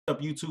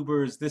up,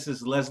 YouTubers? This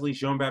is Leslie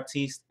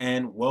Jean-Baptiste,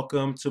 and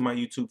welcome to my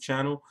YouTube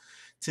channel.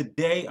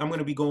 Today, I'm going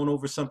to be going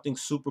over something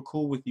super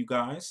cool with you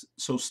guys,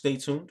 so stay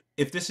tuned.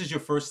 If this is your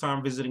first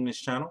time visiting this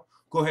channel,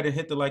 go ahead and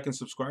hit the like and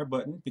subscribe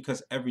button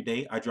because every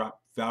day I drop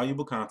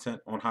valuable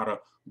content on how to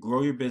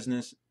grow your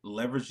business,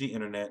 leverage the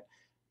internet,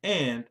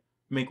 and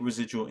make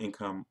residual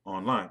income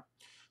online.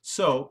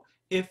 So,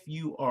 if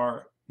you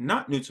are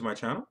not new to my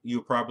channel,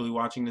 you're probably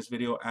watching this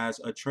video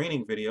as a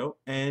training video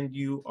and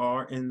you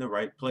are in the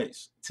right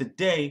place.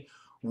 Today,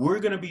 we're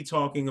going to be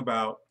talking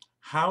about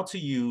how to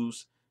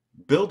use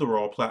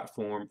Builderall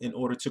platform in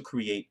order to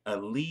create a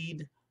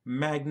lead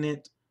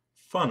magnet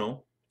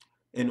funnel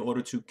in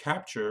order to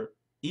capture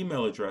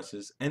email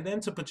addresses and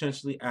then to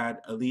potentially add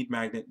a lead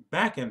magnet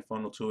backend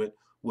funnel to it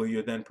where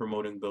you're then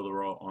promoting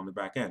Builderall on the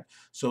back end.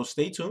 So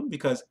stay tuned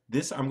because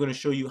I'm going to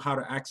show you how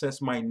to access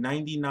my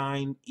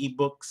 99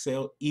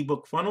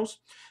 ebook funnels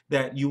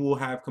that you will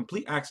have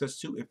complete access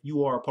to if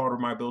you are a part of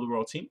my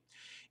Builderall team.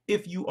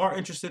 If you are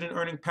interested in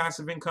earning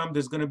passive income,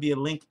 there's going to be a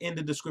link in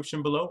the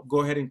description below.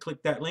 Go ahead and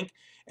click that link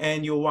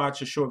and you'll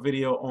watch a short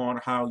video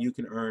on how you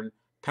can earn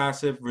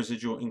passive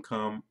residual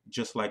income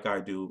just like I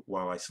do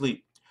while I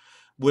sleep.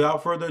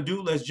 Without further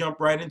ado, let's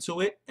jump right into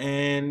it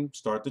and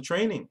start the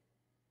training.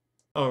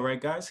 All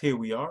right, guys, here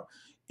we are.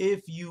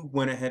 If you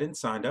went ahead and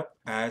signed up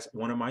as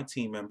one of my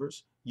team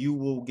members, you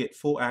will get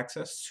full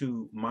access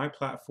to my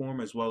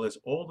platform as well as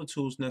all the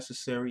tools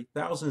necessary,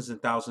 thousands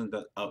and thousands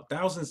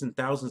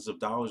of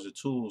dollars of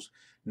tools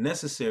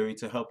necessary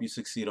to help you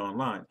succeed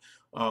online.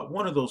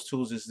 One of those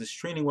tools is this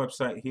training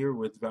website here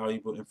with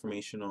valuable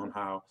information on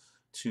how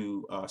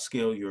to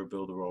scale your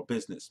Builderall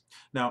business.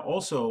 Now,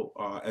 also,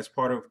 as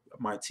part of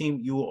my team,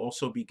 you will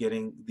also be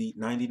getting the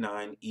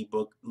 99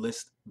 ebook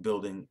list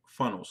building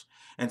funnels.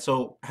 And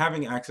so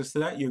having access to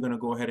that, you're going to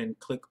go ahead and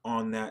click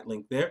on that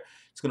link there.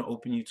 It's going to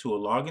open you to a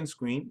login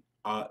screen.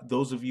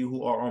 Those of you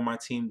who are on my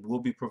team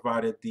will be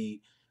provided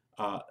the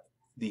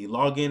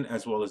login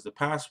as well as the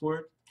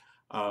password.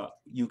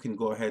 You can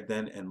go ahead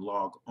then and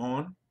log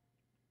on.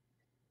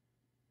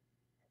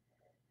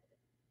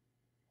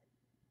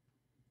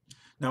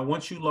 Now,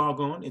 once you log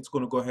on, it's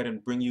going to go ahead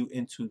and bring you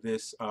into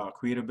this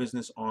Create a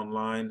Business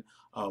Online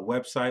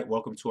website.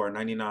 Welcome to our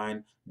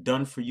 99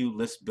 done-for-you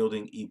list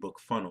building ebook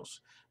funnels.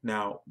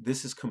 Now,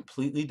 this is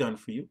completely done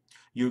for you.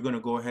 You're going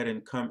to go ahead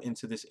and come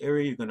into this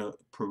area. You're going to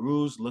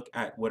peruse, look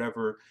at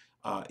whatever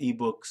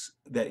ebooks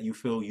that you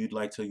feel you'd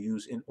like to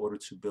use in order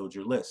to build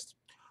your list.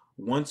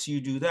 Once you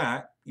do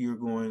that, you're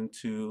going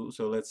to,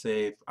 so let's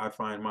say if I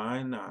found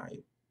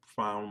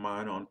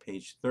mine on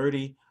page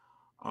 30.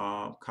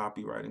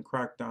 Copywriting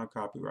crackdown,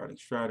 copywriting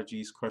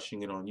strategies,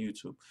 crushing it on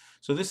YouTube.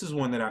 So this is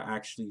one that I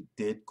actually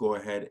did go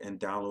ahead and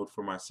download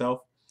for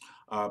myself.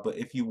 But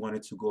if you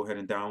wanted to go ahead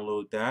and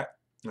download that,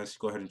 let's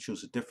go ahead and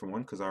choose a different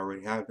one because I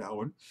already have that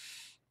one.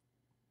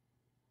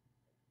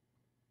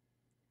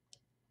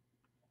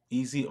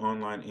 Easy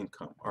online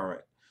income. All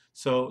right.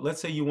 So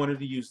let's say you wanted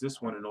to use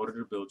this one in order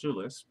to build your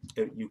list.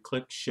 If you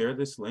click share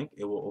this link,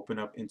 it will open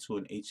up into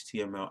an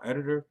HTML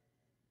editor.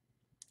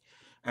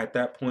 At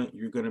that point,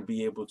 you're going to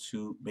be able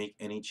to make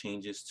any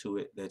changes to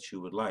it that you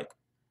would like.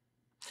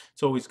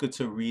 It's always good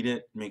to read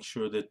it, make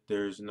sure that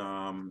there's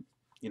no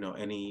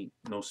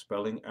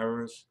spelling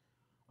errors.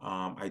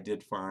 I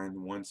did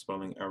find one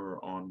spelling error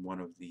on one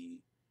of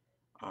the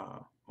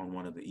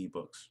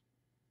ebooks.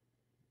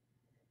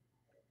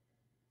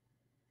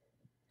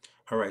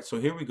 All right, so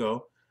here we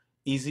go.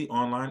 Easy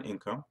online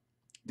income.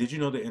 Did you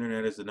know the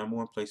internet is the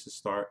 #1 place to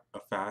start a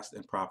fast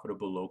and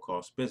profitable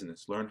low-cost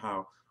business? Learn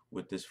how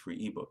with this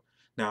free ebook.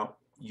 Now,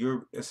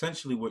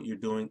 essentially what you're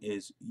doing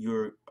is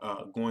you're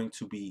going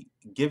to be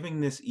giving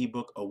this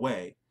ebook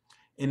away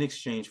in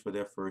exchange for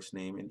their first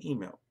name and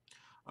email.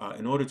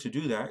 In order to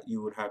do that,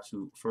 you would have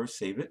to first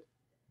save it.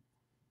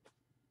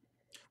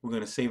 We're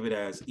going to save it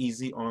as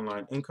Easy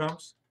Online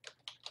Incomes.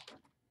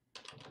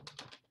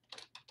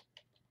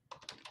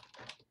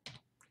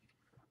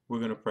 We're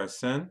going to press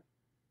send.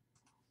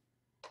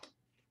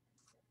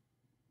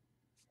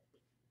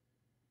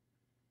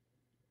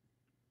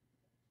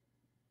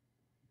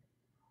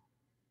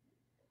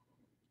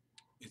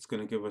 It's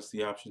going to give us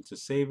the option to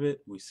save it.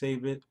 We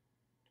save it.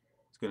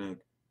 It's going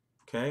to,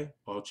 okay,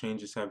 all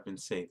changes have been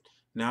saved.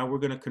 Now we're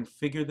going to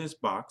configure this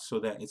box so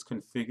that it's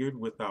configured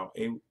with our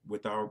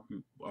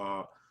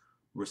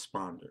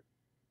responder.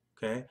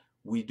 Okay,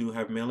 we do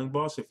have Mailing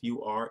Boss. If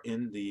you are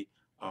in the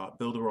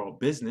Builderall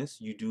business,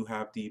 you do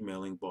have the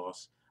Mailing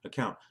Boss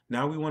account.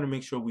 Now we want to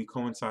make sure we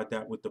coincide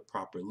that with the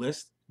proper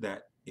list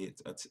that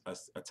it's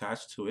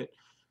attached to it.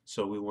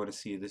 So we want to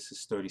see this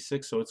is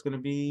 36. So it's going to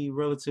be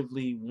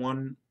relatively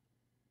one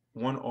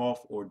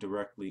off or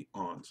directly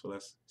on. So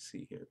let's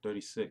see here,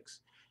 36.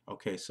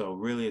 Okay, so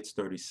really it's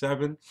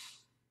 37.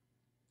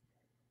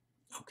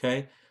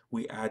 Okay,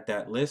 we add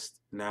that list.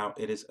 Now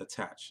it is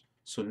attached.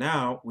 So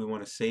now we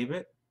want to save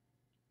it.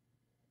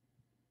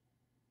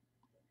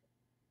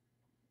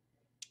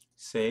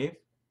 Save.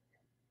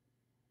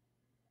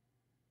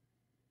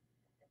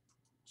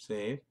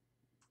 Save.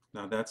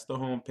 Now that's the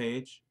home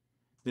page.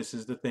 This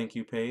is the thank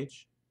you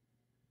page.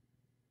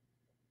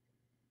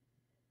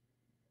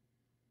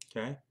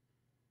 Okay.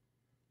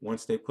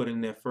 Once they put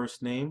in their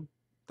first name,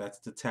 that's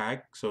the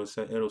tag. So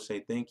it'll say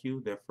thank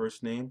you, their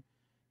first name.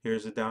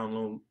 Here's a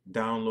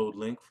download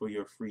link for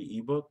your free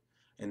ebook,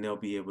 and they'll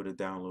be able to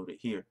download it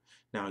here.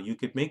 Now you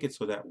could make it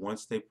so that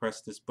once they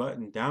press this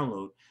button,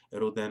 download,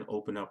 it'll then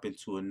open up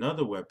into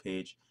another web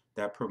page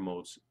that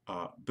promotes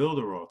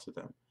Builderall to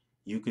them.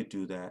 You could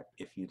do that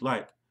if you'd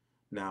like.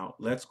 Now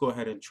let's go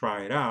ahead and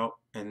try it out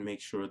and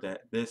make sure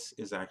that this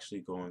is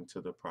actually going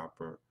to the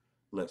proper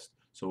list.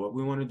 So what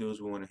we want to do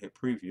is we want to hit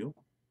preview.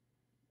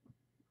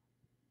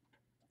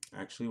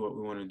 Actually, what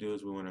we want to do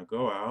is we want to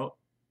go out,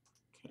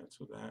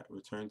 cancel that,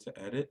 return to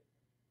edit.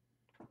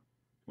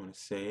 We want to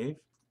save.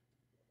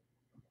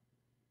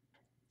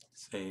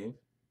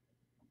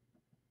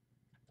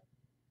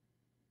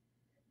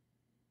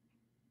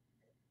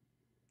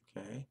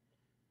 Okay.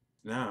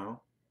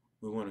 Now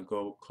we want to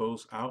go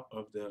close out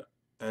of the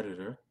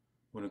editor.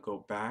 We want to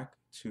go back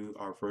to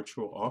our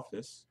virtual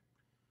office.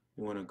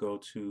 We want to go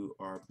to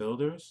our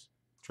builders,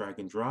 drag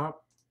and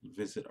drop,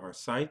 visit our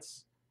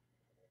sites.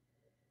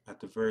 At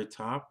the very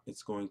top,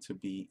 it's going to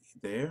be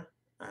there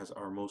as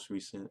our most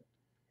recent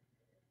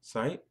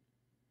site.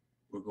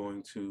 We're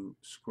going to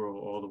scroll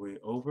all the way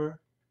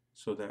over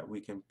so that we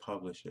can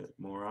publish it.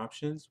 More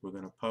options. We're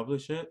going to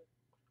publish it.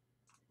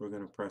 We're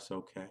going to press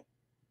OK.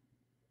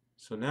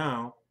 So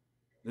now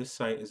this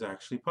site is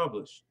actually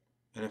published.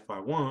 And if I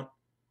want,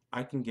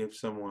 I can give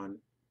someone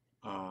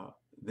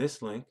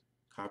this link,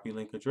 copy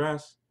link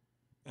address,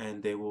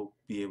 and they will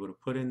be able to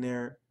put in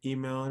their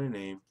email and a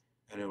name,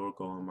 and it will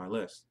go on my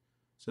list.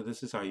 So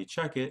this is how you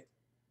check it.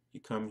 You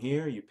come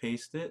here, you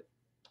paste it,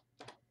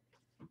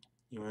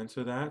 you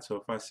enter that. So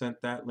if I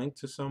sent that link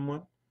to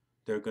someone,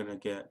 they're going to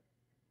get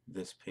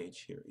this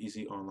page here.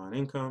 Easy online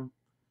income,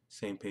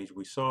 same page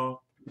we saw.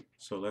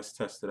 So let's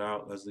test it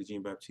out. Leslie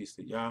Jean-Baptiste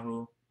at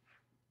Yahoo.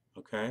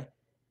 Okay,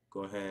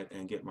 go ahead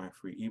and get my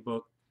free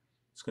ebook.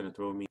 It's going to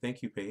throw me a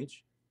thank you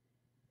page.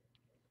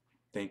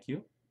 Thank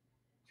you.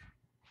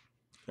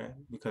 Okay,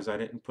 because I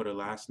didn't put a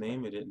last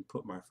name, it didn't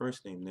put my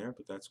first name there,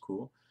 but that's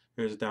cool.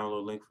 Here's a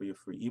download link for your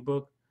free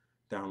ebook.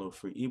 Download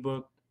free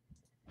ebook.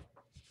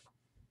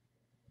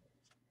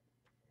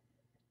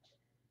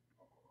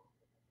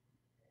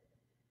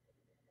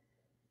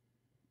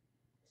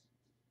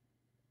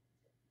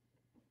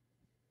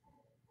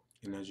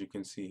 And as you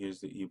can see, here's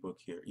the ebook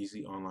here.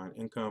 Easy online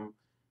income,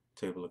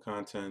 table of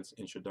contents,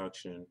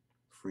 introduction,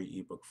 free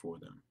ebook for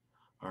them.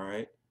 All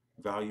right,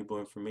 valuable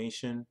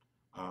information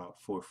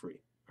for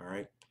free. All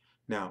right,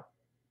 now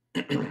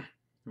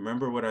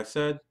remember what I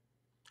said.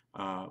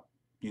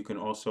 You can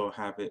also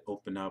have it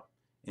open up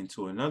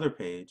into another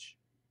page.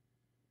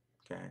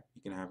 Okay,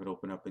 you can have it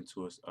open up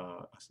into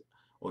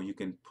or you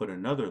can put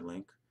another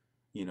link.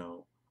 You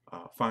know,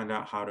 find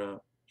out how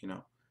to, you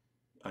know,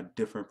 a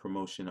different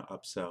promotion or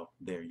upsell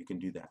there. You can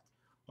do that.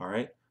 All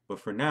right, but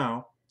for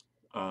now,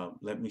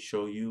 let me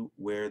show you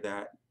where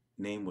that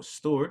name was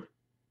stored.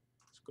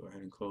 Let's go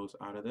ahead and close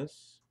out of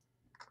this.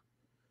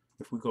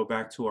 If we go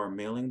back to our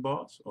Mailing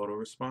Boss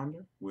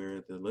autoresponder,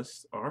 where the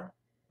lists are,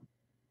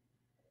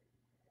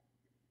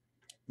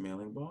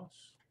 Mailing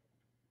Boss,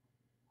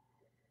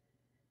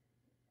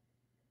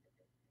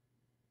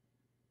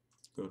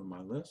 go to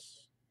my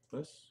list,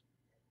 and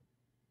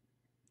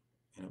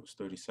it was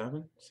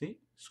 37. See,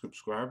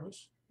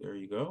 subscribers. There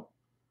you go.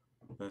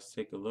 Let's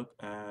take a look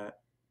at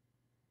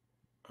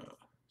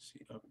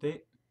see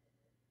update.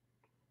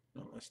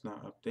 No, let's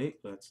not update.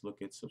 Let's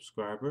look at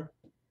subscriber.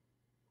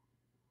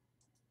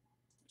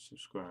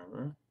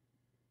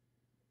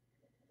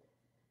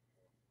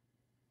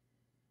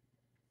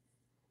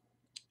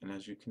 And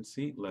as you can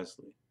see,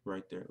 Leslie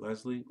right there.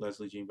 Leslie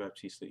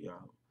Jean-Baptiste at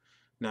Yahoo.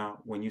 Now,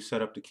 when you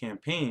set up the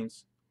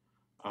campaigns,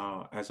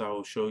 as I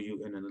will show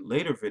you in a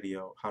later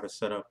video how to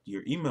set up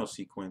your email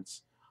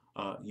sequence,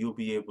 you'll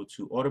be able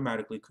to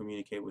automatically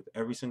communicate with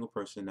every single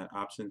person that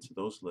opts into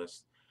those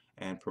lists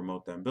and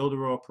promote them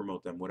Builderall,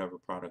 promote them whatever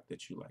product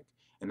that you like.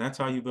 And that's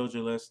how you build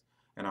your list.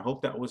 And I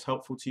hope that was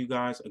helpful to you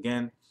guys.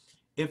 Again,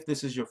 if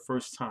this is your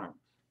first time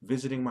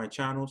visiting my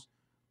channel,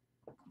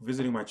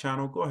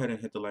 go ahead and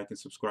hit the like and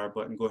subscribe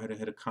button. Go ahead and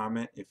hit a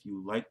comment if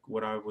you like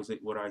what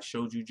I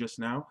showed you just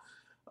now,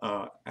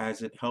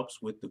 as it helps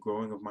with the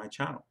growing of my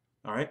channel.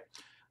 All right.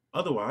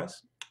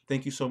 Otherwise,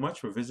 thank you so much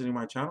for visiting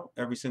my channel.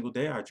 Every single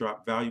day I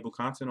drop valuable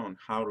content on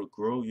how to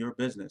grow your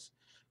business.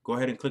 Go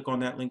ahead and click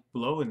on that link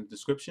below in the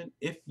description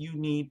if you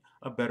need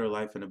a better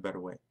life and a better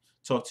way.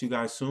 Talk to you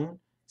guys soon.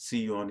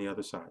 See you on the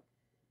other side.